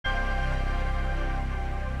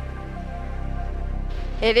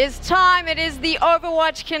It is time. It is the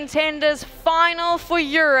Overwatch Contenders final for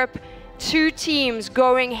Europe. Two teams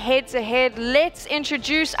going head to head. Let's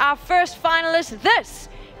introduce our first finalist. This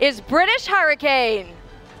is British Hurricane.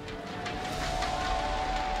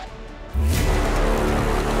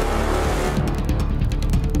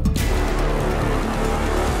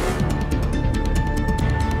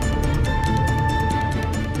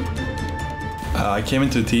 I came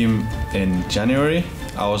into the team in January.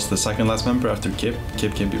 I was the second last member after Kip.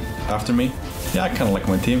 Kip came after me. Yeah, I kind of like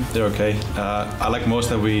my team. They're okay. I like most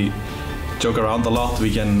that we joke around a lot.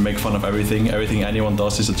 We can make fun of everything. Everything anyone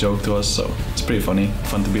does is a joke to us, so it's pretty funny.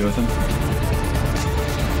 Fun to be with them.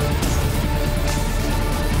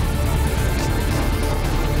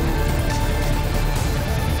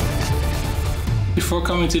 Before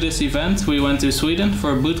coming to this event, we went to Sweden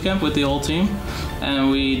for a bootcamp with the whole team, and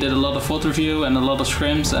we did a lot of foot review and a lot of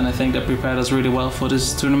scrims, and I think that prepared us really well for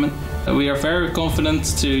this tournament. We are very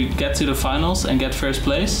confident to get to the finals and get first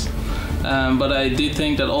place, but I do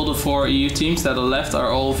think that all the 4 EU teams that are left are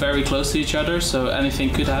all very close to each other, so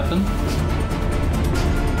anything could happen.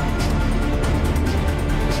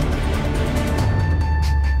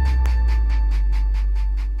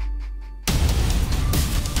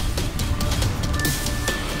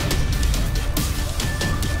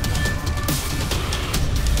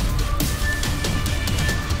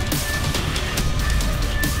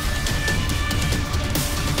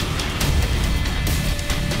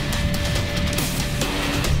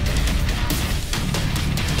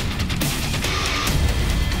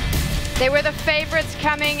 They were the favorites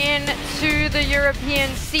coming in to the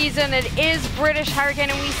European season. It is British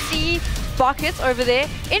Hurricane, and we see Bucket over there.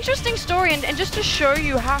 Interesting story, and just to show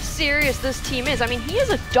you how serious this team is. I mean, he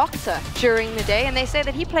is a doctor during the day, and they say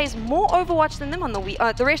that he plays more Overwatch than them on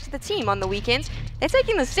the rest of the team on the weekends. They're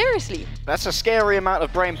taking this seriously. That's a scary amount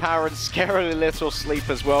of brain power and scarily little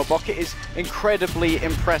sleep as well. Bucket is incredibly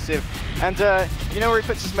impressive. And you know where he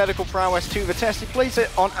puts his medical prowess to the test? He plays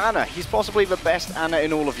it on Anna. He's possibly the best Anna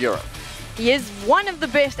in all of Europe. He is one of the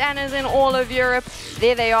best Annas in all of Europe.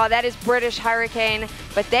 There they are. That is British Hurricane.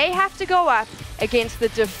 But they have to go up against the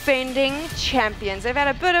defending champions. They've had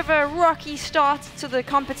a bit of a rocky start to the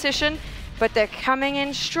competition, but they're coming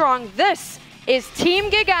in strong. This is Team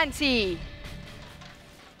Giganti.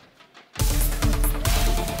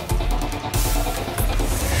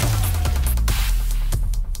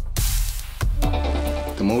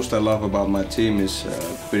 The most I love about my team is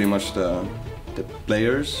pretty much the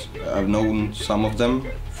players. I've known some of them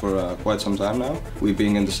for quite some time now. We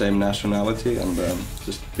being in the same nationality and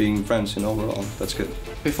just being friends in overall, that's good.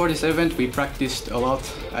 Before this event we practiced a lot.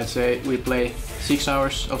 I'd say we play 6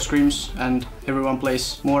 hours of scrims and everyone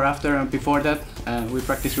plays more after and before that. We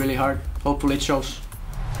practice really hard. Hopefully it shows.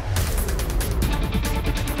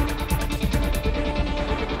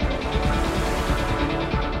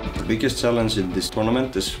 The biggest challenge in this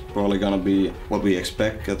tournament is probably going to be what we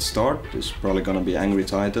expect at the start. It's probably going to be Angry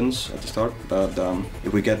Titans at the start, but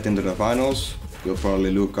if we get into the finals, we'll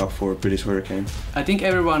probably look up for British Hurricane. I think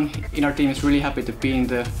everyone in our team is really happy to be in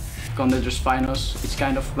the Contenders finals. It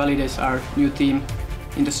kind of validates our new team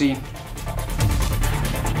in the scene.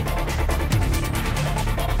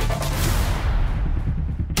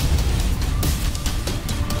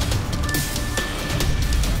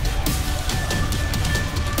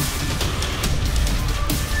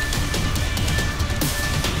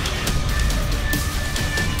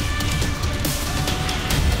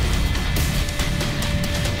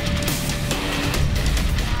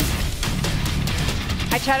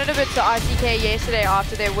 I chatted a bit to RTK yesterday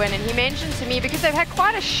after their win, and he mentioned to me, because they've had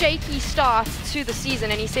quite a shaky start to the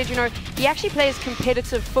season, and he said, you know, he actually plays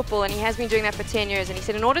competitive football, and he has been doing that for 10 years, and he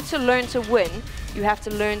said in order to learn to win, you have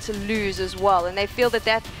to learn to lose as well, and they feel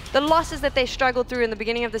that the losses that they struggled through in the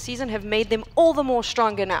beginning of the season have made them all the more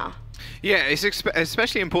stronger now. Yeah, it's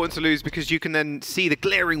especially important to lose because you can then see the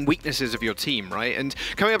glaring weaknesses of your team, right? And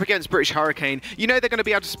coming up against British Hurricane, you know they're going to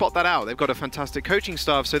be able to spot that out. They've got a fantastic coaching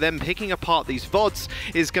staff, so them picking apart these VODs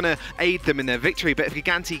is going to aid them in their victory. But if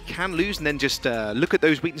Giganti can lose and then just look at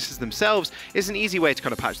those weaknesses themselves, it's an easy way to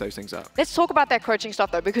kind of patch those things up. Let's talk about that coaching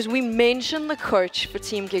staff, though, because we mention the coach for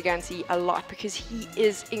Team Giganti a lot because he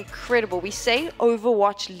is incredible. We say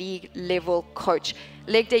Overwatch League level coach.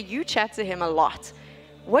 Legde, you chat to him a lot.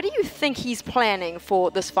 What do you think he's planning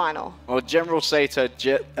for this final? Well, General Sater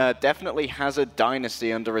definitely has a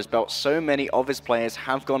dynasty under his belt. So many of his players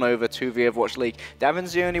have gone over to the Overwatch League.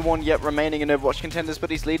 Davin's the only one yet remaining in Overwatch Contenders,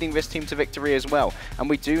 but he's leading this team to victory as well. And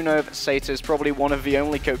we do know that Sater is probably one of the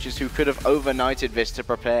only coaches who could have overnighted this to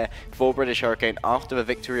prepare for British Hurricane after the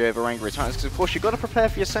victory over Angry Titans. Because, of course, you've got to prepare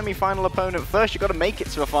for your semi-final opponent first. You've got to make it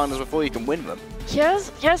to the finals before you can win them.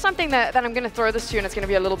 Here's something that I'm going to throw this to you, and it's going to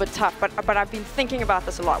be a little bit tough, but I've been thinking about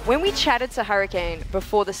this a lot. When we chatted to Hurricane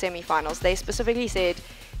before the semifinals, they specifically said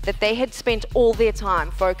that they had spent all their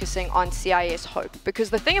time focusing on CIS Hope. Because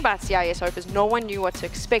the thing about CIS Hope is no one knew what to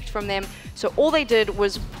expect from them, so all they did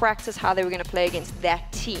was practice how they were going to play against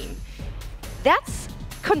that team. That's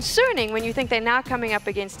concerning when you think they're now coming up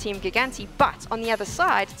against Team Giganti, but on the other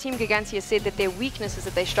side, Team Giganti has said that their weakness is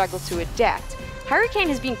that they struggle to adapt. Hurricane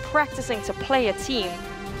has been practicing to play a team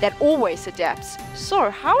that always adapts. So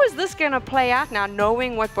how is this going to play out now,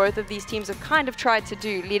 knowing what both of these teams have kind of tried to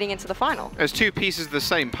do leading into the final? There's two pieces of the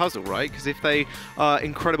same puzzle, right? Because if they are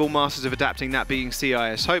incredible masters of adapting, that being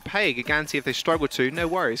CIS Hope, hey, Giganti, if they struggle to, no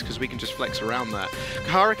worries, because we can just flex around that.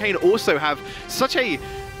 Hurricane also have such a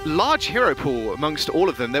large hero pool amongst all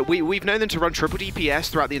of them that we've known them to run triple DPS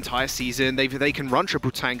throughout the entire season. They can run triple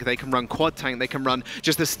tank, they can run quad tank, they can run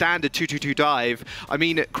just the standard 2-2-2 dive. I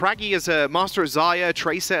mean, Craggy is a master of Xayah,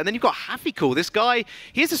 Tracer, and then you've got Hafikul. This guy,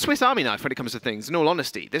 he's a Swiss Army knife when it comes to things, in all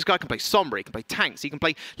honesty. This guy can play Sombra, he can play tanks, he can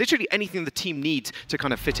play literally anything the team needs to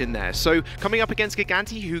kind of fit in there. So coming up against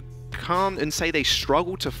Giganti, who can't and say they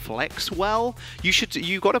struggle to flex well,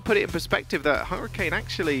 you got to put it in perspective that Hurricane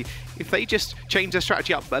actually, if they just change their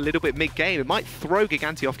strategy up a little bit mid-game, it might throw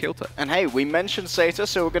Giganti off kilter. And hey, we mentioned Sator,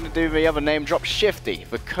 so we're going to do the other name drop, Shifty,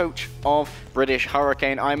 the coach of British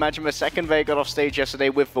Hurricane. I imagine the second they got off stage yesterday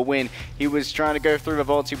with the win, he was trying to go through the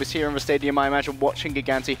vaults, he was here in the stadium, I imagine, watching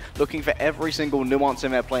Giganti, looking for every single nuance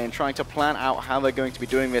in their play and trying to plan out how they're going to be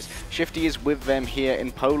doing this. Shifty is with them here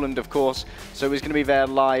in Poland, of course, so he's going to be there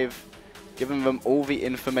live, giving them all the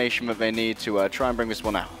information that they need to try and bring this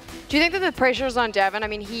one out. Do you think that the pressure is on Davin? I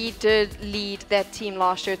mean, he did lead that team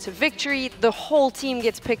last year to victory. The whole team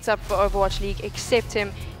gets picked up for Overwatch League except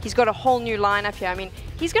him. He's got a whole new lineup here. I mean,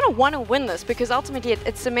 he's going to want to win this because ultimately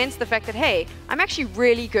it cements the fact that, hey, I'm actually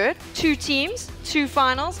really good. 2 teams, 2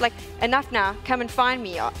 finals, like enough now. Come and find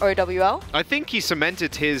me, OWL. I think he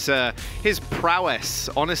cemented his prowess,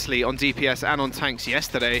 honestly, on DPS and on tanks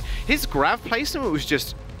yesterday. His grav placement was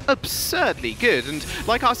just absurdly good, and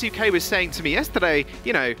like RCUK was saying to me yesterday,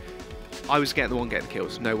 you know, I was the one getting the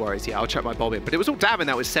kills, no worries, yeah, I'll check my bomb in. But it was all Davin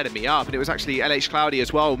that was setting me up, and it was actually LH Cloudy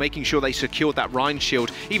as well, making sure they secured that Rhine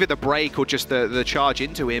shield, either the break or just the charge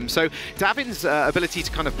into him. So Davin's ability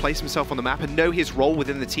to kind of place himself on the map and know his role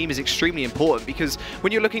within the team is extremely important, because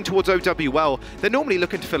when you're looking towards OWL, they're normally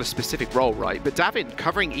looking to fill a specific role, right? But Davin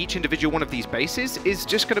covering each individual one of these bases is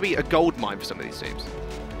just going to be a gold mine for some of these teams.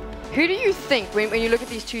 Who do you think, when you look at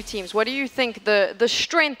these 2 teams, what do you think the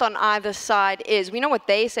strength on either side is? We know what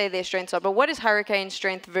they say their strengths are, but what is Hurricane's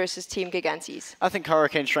strength versus Team Giganti's? I think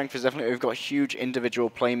Hurricane's strength is definitely, we've got huge individual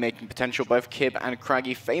playmaking potential, both Kib and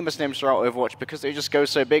Craggy, famous names throughout Overwatch because they just go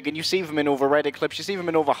so big, and you see them in all the Reddit clips, you see them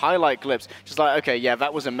in all the highlight clips, just like, okay, yeah,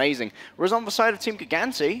 that was amazing. Whereas on the side of Team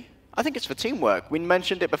Giganti, I think it's for teamwork. We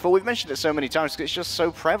mentioned it before, we've mentioned it so many times because it's just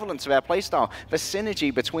so prevalent to their playstyle. The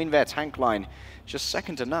synergy between their tank line, just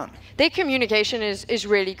second to none. Their communication is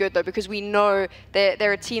really good though, because we know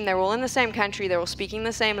they're a team, they're all in the same country, they're all speaking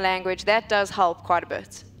the same language. That does help quite a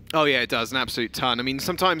bit. Oh yeah, it does, an absolute ton. I mean,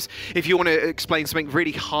 sometimes if you want to explain something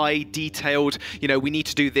really high, detailed, you know, we need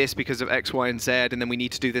to do this because of X, Y, and Z, and then we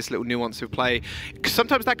need to do this little nuance of play,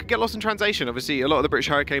 sometimes that could get lost in translation. Obviously, a lot of the British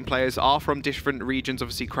Hurricane players are from different regions.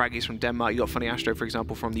 Obviously, Craggy's from Denmark, you got Funny Astro, for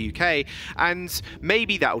example, from the UK, and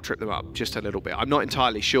maybe that'll trip them up just a little bit. I'm not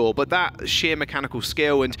entirely sure, but that sheer mechanical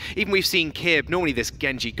skill, and even we've seen Kib, normally this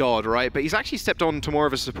Genji god, right, but he's actually stepped on to more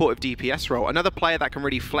of a supportive DPS role. Another player that can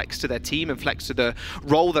really flex to their team and flex to the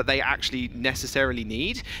role that they actually necessarily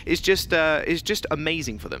need is just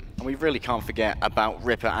amazing for them. And we really can't forget about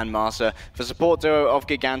Ripper and Marsa, the support duo of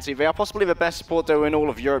Giganti. They are possibly the best support duo in all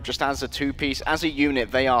of Europe, just as a 2-piece, as a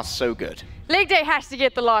unit. They are so good. Leg Day has to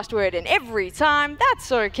get the last word in every time.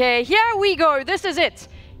 That's okay. Here we go. This is it.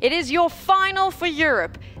 It is your final for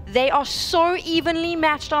Europe. They are so evenly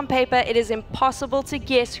matched on paper, it is impossible to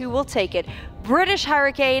guess who will take it. British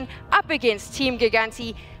Hurricane up against Team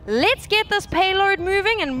Giganti. Let's get this payload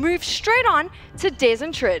moving and move straight on to Des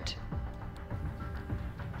and Trid.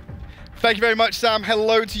 Thank you very much, Sam.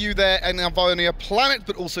 Hello to you there in Alvonia Planet,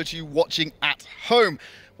 but also to you watching at home.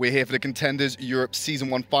 We're here for the Contenders Europe Season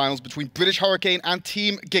 1 finals between British Hurricane and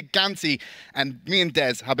Team Giganti. And me and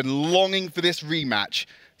Des have been longing for this rematch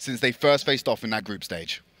since they first faced off in that group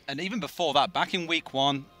stage. And even before that, back in week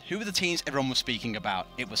 1, who were the teams everyone was speaking about?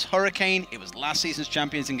 It was Hurricane, it was last season's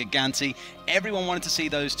champions in Giganti. Everyone wanted to see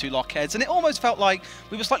those 2 lockheads, and it almost felt like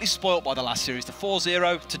we were slightly spoilt by the last series, the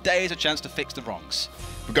 4-0. Today is a chance to fix the wrongs.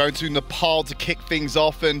 We're going to Nepal to kick things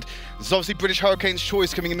off, and there's obviously British Hurricane's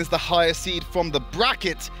choice coming in as the higher seed from the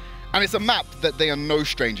bracket, and it's a map that they are no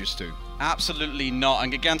strangers to. Absolutely not,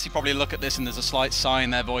 and Giganti probably look at this and there's a slight sigh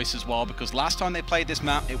in their voice as well, because last time they played this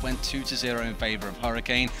map, it went 2-0 in favour of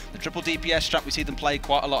Hurricane. The triple DPS strat, we see them play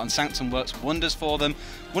quite a lot, and Sanctum works wonders for them.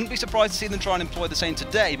 Wouldn't be surprised to see them try and employ the same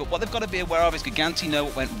today, but what they've got to be aware of is Giganti know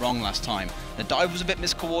what went wrong last time. The dive was a bit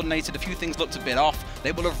miscoordinated, a few things looked a bit off.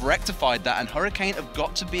 They will have rectified that, and Hurricane have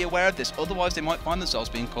got to be aware of this, otherwise they might find themselves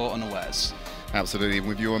being caught unawares. Absolutely,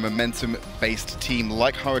 with your momentum-based team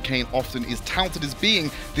like Hurricane often is touted as being,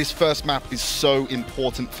 this first map is so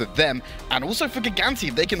important for them. And also for Giganti,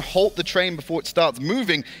 if they can halt the train before it starts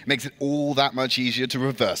moving, it makes it all that much easier to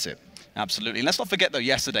reverse it. Absolutely. And let's not forget, though,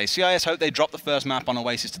 yesterday, CIS hoped they dropped the first map on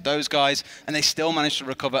Oasis to those guys, and they still managed to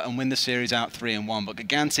recover and win the series out 3-1. But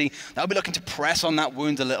Giganti, they'll be looking to press on that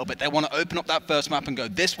wound a little bit. They want to open up that first map and go,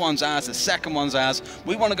 this one's ours, the second one's ours.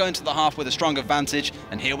 We want to go into the half with a strong advantage,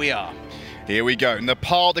 and here we are. Here we go,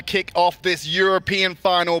 Nepal to kick off this European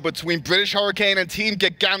final between British Hurricane and Team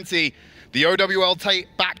Giganti, the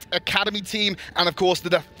OWL-backed academy team, and of course the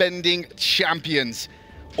defending champions.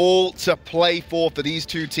 All to play for these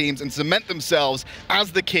two teams and cement themselves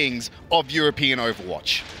as the kings of European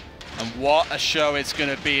Overwatch. And what a show it's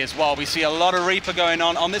going to be as well. We see a lot of Reaper going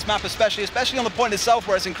on this map, especially on the point itself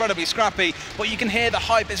where it's incredibly scrappy. But you can hear the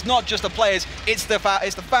hype. It's not just the players, it's the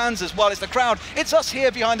fans as well, it's the crowd. It's us here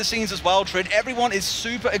behind the scenes as well, Trid. Everyone is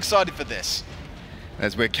super excited for this.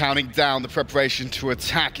 As we're counting down the preparation to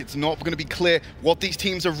attack, it's not going to be clear what these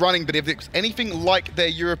teams are running, but if it's anything like their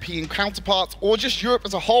European counterparts or just Europe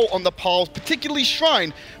as a whole on the Pals, particularly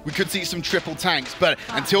Shrine, we could see some triple tanks. But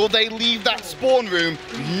until they leave that spawn room,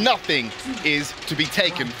 nothing is to be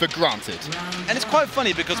taken for granted. And it's quite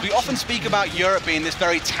funny because we often speak about Europe being this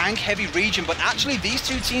very tank-heavy region, but actually these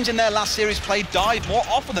two teams in their last series played dive more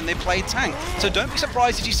often than they played tank. So don't be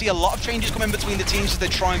surprised if you see a lot of changes come in between the teams as they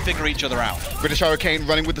try and figure each other out. British Hurricane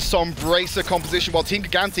running with the Sombracer composition, while Team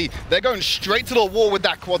Giganti, they're going straight to the wall with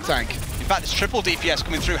that quad tank. In fact, it's triple DPS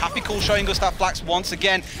coming through. Happy Cool showing us that flax once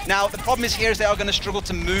again. Now, the problem is here is they are going to struggle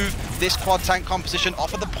to move this quad tank composition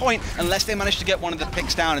off of the point unless they manage to get one of the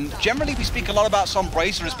picks down. And generally, we speak a lot about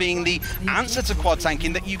Sombracer as being the answer to quad tank,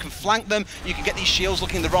 in that you can flank them, you can get these shields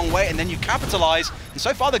looking the wrong way, and then you capitalize. And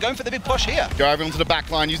so far, they're going for the big push here. Go over onto the back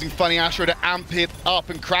line using Funny Astro to amp it up,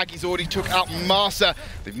 and Craggy's already took out Masa.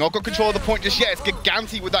 They've not got control of the point just yet. It's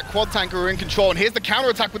Giganti with that quad tank who are in control. And here's the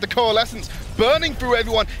counter-attack with the Coalescence, burning through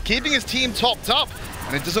everyone, keeping his team topped up.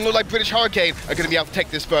 And it doesn't look like British Hurricane are going to be able to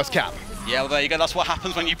take this first cap. Yeah, well, there you go. That's what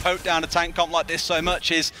happens when you poke down a tank comp like this so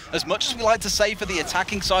much, is as much as we like to say for the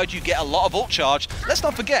attacking side, you get a lot of ult charge. Let's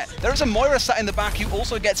not forget, there is a Moira sat in the back who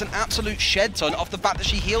also gets an absolute shed ton off the fact that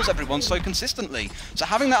she heals everyone so consistently. So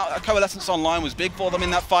having that Coalescence online was big for them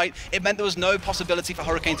in that fight. It meant there was no possibility for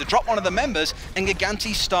Hurricane to drop one of the members, and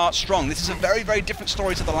Giganti start strong. This is a very, very different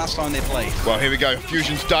story to the last time they played. Well, here we go.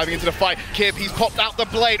 Fusion's diving into the fight. Kib, he's popped out the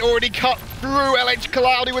blade, already cut through LH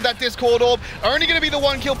Cloudy with that Discord Orb. Only going to be the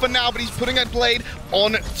one kill for now, but he's putting a blade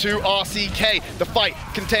on to RCK. The fight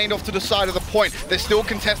contained off to the side of the point. They're still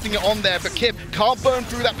contesting it on there, but Kib can't burn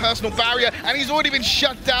through that personal barrier, and he's already been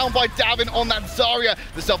shut down by Davin on that Zarya.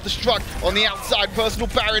 The self-destruct on the outside, personal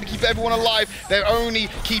barrier to keep everyone alive. They're only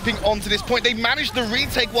keeping on to this point. They managed the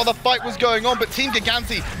retake while the fight was going on, but Team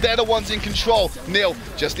Giganti, they're the ones in control. Nil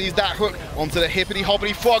just needs that hook onto the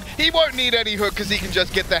hippity-hoppity frog. He won't need any hook because he can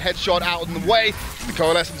just get the headshot out in the way. The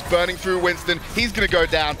Coalescence burning through Winston. He's going to go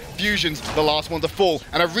down. Fusion's the last one to fall,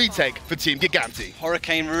 and a retake for Team Giganti.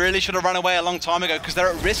 Hurricane really should have run away a long time ago because they're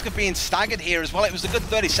at risk of being staggered here as well. It was a good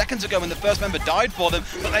 30 seconds ago when the first member died for them,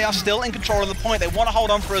 but they are still in control of the point. They want to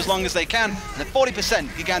hold on for as long as they can, and at 40%,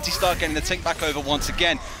 Giganti start getting the tink back over once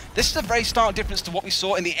again. This is a very stark difference to what we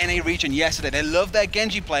saw in the NA region yesterday. They love their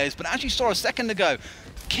Genji players, but as you saw a second ago,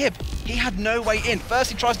 Kib, he had no way in. First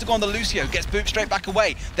he tries to go on the Lucio, gets booped straight back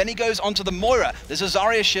away. Then he goes onto the Moira. There's a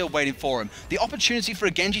Zarya shield waiting for him. The opportunity for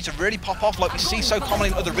a Genji to really pop off like we see so commonly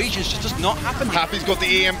in other regions just does not happen here. Happy's got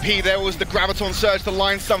the EMP. There was the Graviton Surge to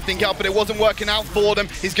line something up, but it wasn't working out for them.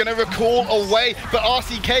 He's going to recall away, but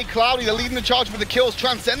RCK, Cloudy, they're leading the charge with the kills.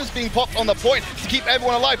 Transcendence being popped on the point to keep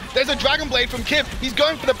everyone alive. There's a Dragon Blade from Kib. He's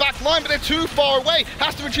going for the back line, but they're too far away.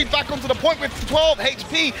 Has to retreat back onto the point with 12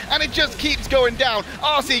 HP, and it just keeps going down.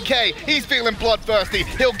 RCK, he's feeling bloodthirsty.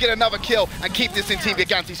 He'll get another kill and keep this in Team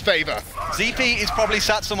Giganti's favor. ZP is probably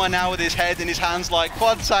sat somewhere now with his head in his hands like,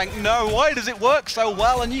 quad tank, no, why does it work so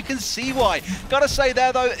well? And you can see why. Gotta say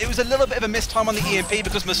there though, it was a little bit of a missed time on the EMP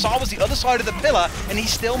because Masar was the other side of the pillar and he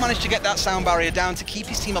still managed to get that sound barrier down to keep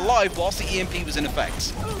his team alive whilst the EMP was in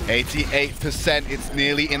effect. 88%. It's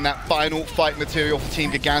nearly in that final fight material for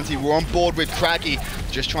Team Giganti. We're on board with Craggy,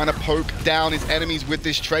 just trying to poke down his enemies with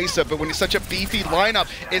this Tracer, but when it's such a beefy lineup,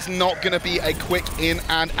 it's not going to be a quick in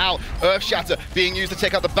and out. Earth Shatter being used to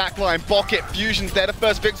take out the backline. Bocket, Fusions, they're the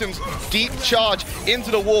first victims. Deep charge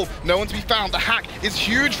into the wall. No one to be found. The hack is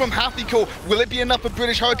huge from Happycool. Will it be enough for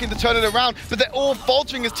British Hurricane to turn it around? But they're all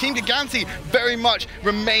faltering as Team Giganti very much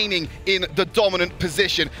remaining in the dominant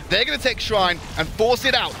position. They're going to take Shrine and force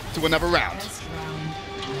it out to another round.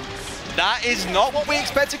 That is not what we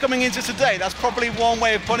expected coming into today. That's probably one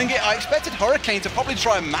way of putting it. I expected Hurricane to probably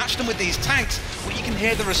try and match them with these tanks, but you can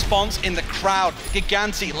hear the response in the crowd.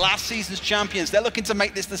 Giganti, last season's champions, they're looking to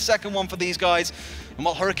make this the second one for these guys. And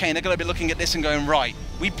while Hurricane, they're going to be looking at this and going, right,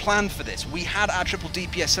 we planned for this. We had our triple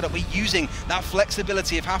DPS set up. We're using that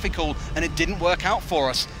flexibility of Happycool, and it didn't work out for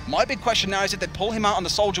us. My big question now is if they pull him out on the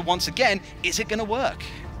Soldier once again, is it going to work?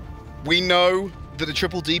 We know that the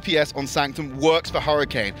triple DPS on Sanctum works for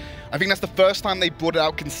Hurricane. I think that's the first time they brought it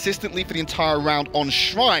out consistently for the entire round on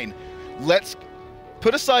Shrine. Let's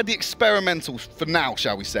put aside the experimental for now,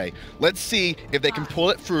 shall we say. Let's see if they can pull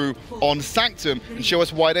it through on Sanctum and show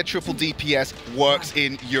us why their triple DPS works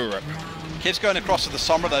in Europe. Kip's going across to the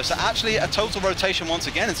Sombra though, so actually a total rotation once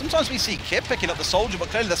again, and sometimes we see Kip picking up the Soldier, but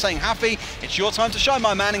clearly they're saying, Happy, it's your time to shine,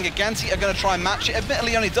 my man, and Giganti are going to try and match it.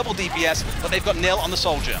 Admittedly only double DPS, but they've got nil on the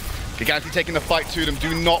Soldier. Giganti taking the fight to them,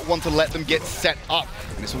 do not want to let them get set up.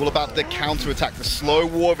 And it's all about the counter-attack, the slow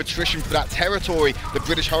war of attrition for that territory the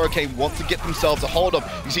British Hurricane want to get themselves a hold of.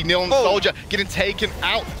 You see Neil and the Soldier getting taken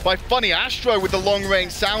out by Funny Astro with the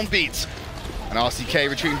long-range sound beats. And RCK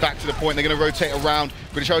retreating back to the point, they're going to rotate around.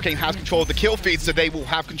 British Hurricane has control of the kill feed, so they will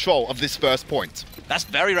have control of this first point. That's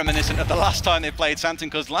very reminiscent of the last time they played Sanctum,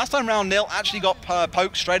 because last time round Nil actually got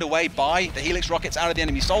poked straight away by the Helix rockets out of the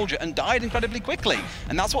enemy Soldier and died incredibly quickly.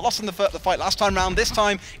 And that's what lost in the fight last time round. This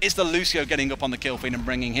time, it's the Lucio getting up on the kill feed and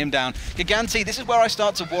bringing him down. Giganti, this is where I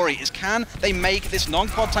start to worry, is can they make this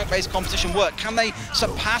non-quad tank-based composition work? Can they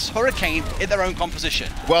surpass Hurricane in their own composition?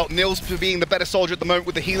 Well, Nil's being the better Soldier at the moment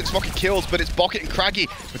with the Helix rocket kills, but it's Bocket and Craggy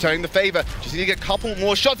returning the favor. Just need to get a couple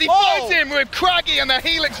more shots. He fights him with Craggy and the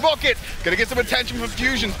Helix rocket. Gonna get some attention from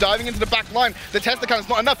Fusions, diving into the back line. The Tesla cannon's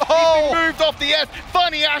not enough. He's been moved off the edge.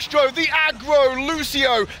 Funny Astro, the aggro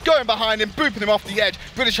Lucio going behind him, booping him off the edge.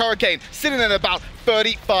 British Hurricane sitting at about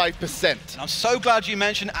 35%. I'm so glad you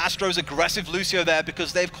mentioned Astro's aggressive Lucio there,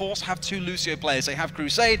 because they of course have two Lucio players. They have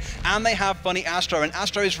Crusade and they have Funny Astro, and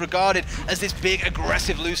Astro is regarded as this big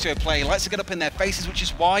aggressive Lucio player. He likes to get up in their faces, which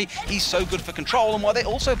is why he's so good for control and why they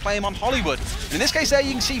also play him on Hollywood. And in this case there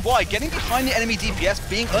you can see why. Getting behind the enemy DPS,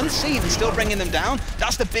 being unseen and still bringing them down,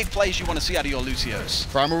 that's the big plays you want to see out of your Lucios.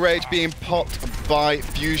 Primal Rage being popped by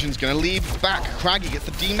Fusion's going to leave back. Craggy gets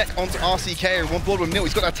the D-Mech onto RCK and on board with Nil.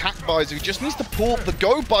 He's got an attack visor. He just needs to pull the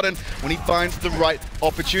go button when he finds the right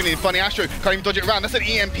opportunity. Funny Astro can't even dodge it around. That's an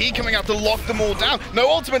EMP coming out to lock them all down. No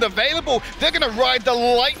ultimate available. They're going to ride the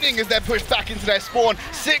lightning as they're pushed back into their spawn.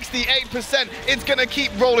 68%. It's going to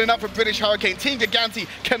keep rolling up for British Hurricane. Team Giganti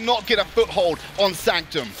cannot get a foothold on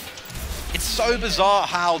Sanctum. It's so bizarre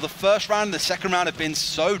how the first round and the second round have been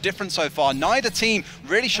so different so far. Neither team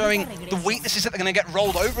really showing the weaknesses that they're going to get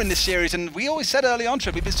rolled over in this series. And we always said early on,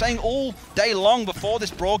 Trip, we've been saying all day long before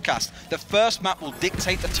this broadcast, the first map will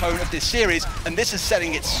dictate the tone of this series, and this is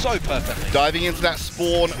setting it so perfectly. Diving into that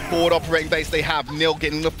spawn forward operating base they have, Nil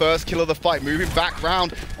getting the first kill of the fight, moving back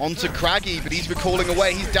round onto Craggy, but he's recalling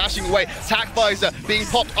away, he's dashing away. Tac visor being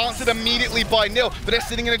popped, answered immediately by Nil, but they're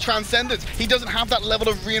sitting in a Transcendence. He doesn't have that level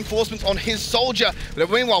of reinforcements on his Soldier.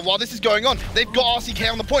 But meanwhile, while this is going on, they've got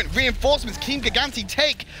RCK on the point. Reinforcements, Team Giganti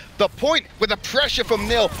take the point with the pressure from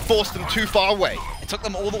Nil, forced them too far away. It took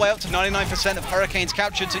them all the way up to 99% of Hurricane's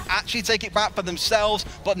capture to actually take it back for themselves,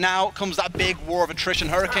 but now comes that big war of attrition.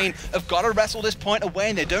 Hurricane have got to wrestle this point away,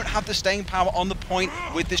 and they don't have the staying power on the point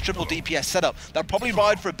with this triple DPS setup. They'll probably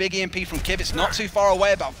ride for a big EMP from Kiv. It's not too far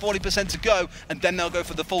away, about 40% to go, and then they'll go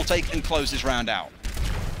for the full take and close this round out.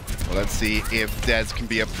 Well, let's see if Dez can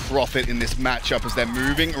be a prophet in this matchup as they're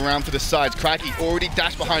moving around to the sides. Craggy already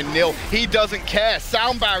dashed behind Nil. He doesn't care.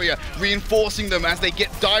 Sound barrier reinforcing them as they get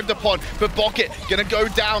dived upon. But Bocket gonna go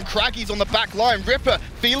down. Craggy's on the back line. Ripper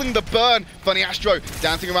feeling the burn. Funny Astro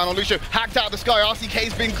dancing around on Lucio. Hacked out of the sky.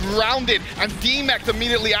 RCK's been grounded and D-Mech'd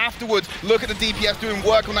immediately afterwards. Look at the DPS doing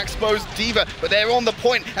work on that exposed Diva, but they're on the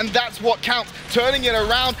point, and that's what counts. Turning it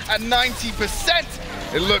around at 90%.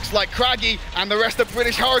 It looks like Craggy and the rest of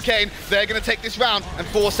British Hurricane, they're going to take this round and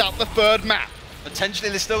force out the third map. Potentially,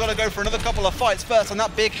 they're still going to go for another couple of fights first, and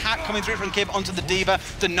that big hack coming through from Kib onto the Diva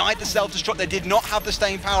denied the self-destruct. They did not have the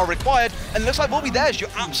staying power required, and it looks like we'll be theirs. You're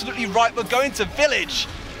absolutely right. We're going to Village.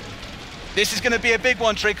 This is going to be a big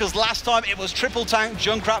one, Trick, because last time it was triple tank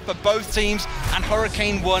Junkrat for both teams, and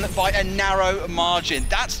Hurricane won by a narrow margin.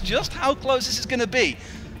 That's just how close this is going to be.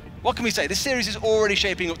 What can we say? This series is already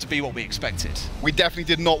shaping up to be what we expected. We definitely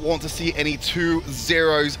did not want to see any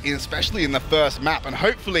 2-0s, especially in the first map, and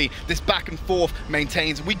hopefully this back and forth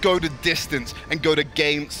maintains. We go to distance and go to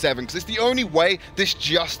Game 7, because it's the only way this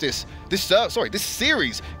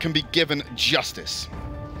series can be given justice.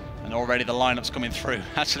 And already the lineup's coming through.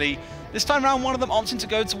 Actually, this time round, one of them opting to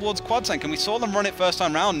go towards quad tank, and we saw them run it first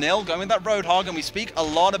time round. Nil going with that Roadhog, and we speak a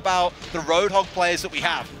lot about the Roadhog players that we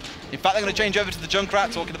have. In fact, they're going to change over to the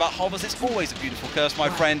Junkrat, talking about hovers. It's always a beautiful curse, my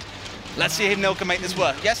friend. Let's see if Nil can make this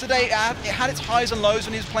work. Yesterday, it had its highs and lows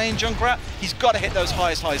when he was playing Junkrat. He's got to hit those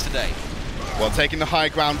highest highs today. Well, taking the high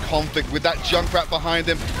ground conflict with that Junkrat behind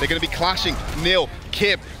them, they're going to be clashing. Nil,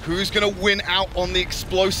 Kib, who's going to win out on the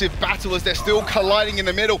explosive battle as they're still colliding in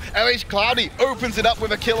the middle. LH Cloudy opens it up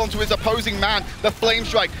with a kill onto his opposing man. The Flame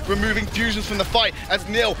Strike, removing fusions from the fight as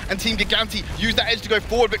Nil and Team Giganti use that edge to go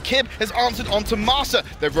forward, but Kib has answered onto Masa.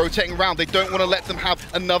 They're rotating around. They don't want to let them have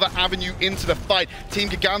another avenue into the fight. Team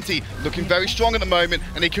Giganti looking very strong at the moment,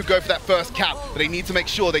 and they could go for that first cap, but they need to make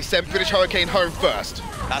sure they send British Hurricane home first.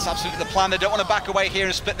 That's absolutely the plan. They don't want to back away here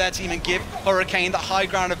and split their team and give Hurricane the high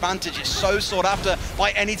ground advantage. It's so sought after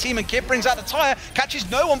by any team, and Kib brings out the tire, catches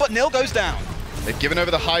no one, but Nil goes down. They've given over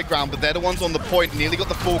the high ground, but they're the ones on the point. Nearly got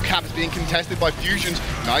the full cap. It's being contested by Fusions.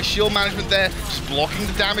 Nice shield management there, just blocking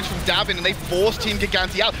the damage from Davin, and they force Team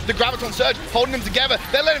Giganti out. The Graviton Surge holding them together.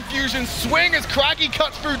 They're letting Fusions swing as Craggy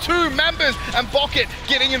cuts through 2 members, and Bocket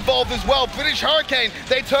getting involved as well. British Hurricane,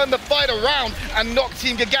 they turn the fight around and knock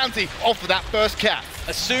Team Giganti off of that first cap.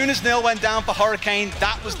 As soon as Nil went down for Hurricane,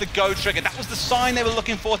 that was the go trigger. That was the sign they were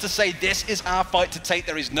looking for to say, this is our fight to take.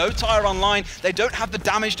 There is no tire online. They don't have the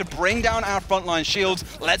damage to bring down our frontline shields.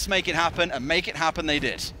 Let's make it happen, and make it happen they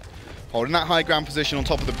did. Holding that high ground position on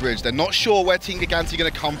top of the bridge. They're not sure where Team Giganti are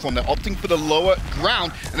going to come from. They're opting for the lower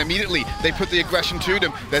ground, and immediately they put the aggression to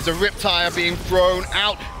them. There's a rip tire being thrown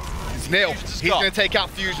out. Nil, he's going to take out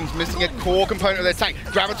Fusions, missing a core component of their tank.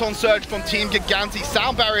 Graviton Surge from Team Giganti.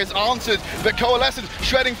 Sound barriers answered, but Coalescence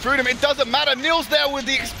shredding through them. It doesn't matter. Nil's there with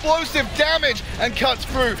the explosive damage and cuts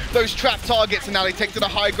through those trap targets, and now they take to the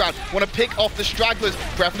high ground. Want to pick off the stragglers,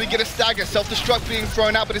 preferably get a stagger. Self-destruct being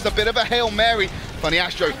thrown out, but it's a bit of a Hail Mary. Funny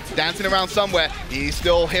Astro dancing around somewhere. He's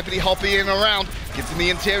still hippity-hopping around. Gets in the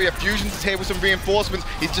interior. Fusions is here with some reinforcements.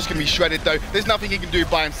 He's just going to be shredded, though. There's nothing he can do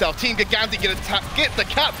by himself. Team Giganti get the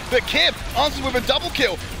cap, but Kib answers with a double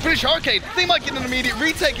kill. British Hurricane, they might get an immediate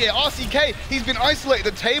retake here. RCK, he's been isolated.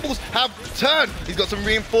 The tables have turned. He's got some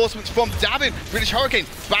reinforcements from Davin. British Hurricane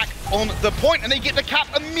back on the point, and they get the cap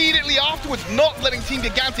immediately afterwards, not letting Team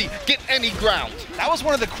Giganti get any ground. That was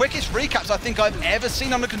one of the quickest recaps I think I've ever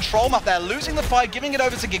seen on the control map there. Losing the fight, giving it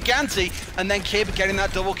over to Giganti, and then Kib getting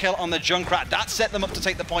that double kill on the Junkrat. That set them up to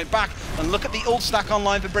take the point back. And look at the ult stack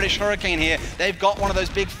online for British Hurricane here. They've got one of those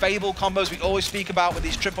big Fable combos we always speak about with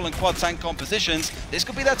these triple and quad tank compositions. This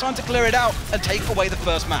could be their time to clear it out and take away the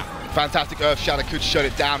first map. Fantastic Earth Shatter could shut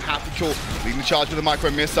it down. Happy Cool leading the charge with the micro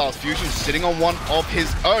missiles. Fusion sitting on one of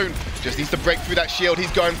his own. Just needs to break through that shield.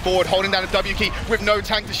 He's going forward, holding down a W key with no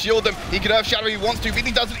tank to shield them. He can Earth Shatter if he wants to, but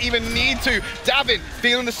he doesn't even need to. Davin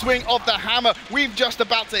feeling the swing of the hammer. We've just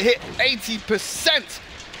about to hit 80%.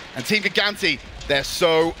 And Team Giganti, they're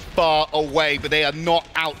so far away, but they are not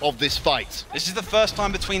out of this fight. This is the first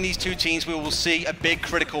time between these two teams we will see a big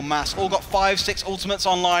critical mass. All got 5-6 ultimates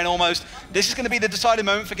online almost. This is going to be the deciding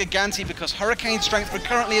moment for Giganti, because Hurricane's strength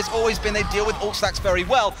currently has always been they deal with ult stacks very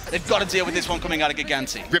well. They've got to deal with this one coming out of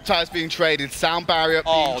Giganti. Riptire's being traded, sound barrier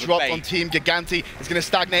being dropped on Team Giganti. It's going to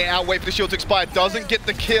stagnate out, wait for the shield to expire. Doesn't get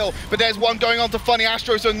the kill, but there's one going on to Funny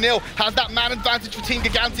Astro, so Nil has that man advantage for Team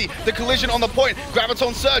Giganti. The collision on the point,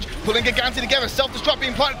 Graviton Surge pulling Giganti together, self-destruct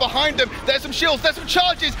being planted behind them. There's some shields, there's some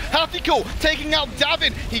charges. Happy-Cool taking out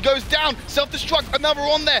Davin. He goes down, self-destruct, another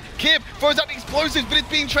on there. Kib throws out the explosives, but it's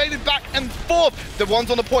being traded back and forth. The ones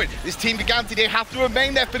on the point, this Team Giganti, they have to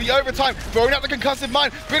remain there for the overtime. Throwing out the concussive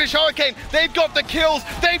mine. British Hurricane, they've got the kills,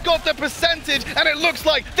 they've got the percentage, and it looks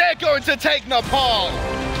like they're going to take Nepal.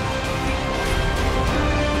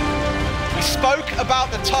 We spoke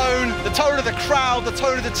about the tone of the crowd, the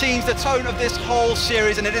tone of the teams, the tone of this whole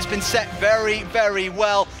series, and it has been set very, very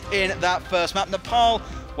well in that first map. Nepal,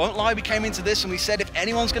 won't lie, we came into this and we said if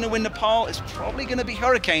anyone's going to win Nepal, it's probably going to be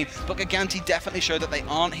Hurricane, but Giganti definitely showed that they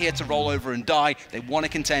aren't here to roll over and die. They want to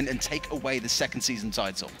contend and take away the second season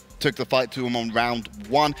title. Took the fight to him on round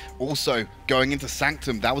 1. Also, going into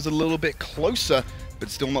Sanctum, that was a little bit closer but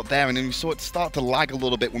still not there. And then we saw it start to lag a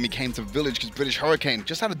little bit when we came to Village, because British Hurricane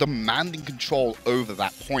just had a demanding control over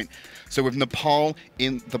that point. So with Nepal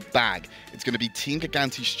in the bag, it's going to be Team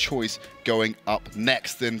Giganti's choice going up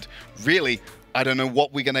next. And really, I don't know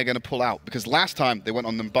what we're going to pull out, because last time they went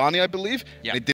on Numbani, I believe. Yep. They did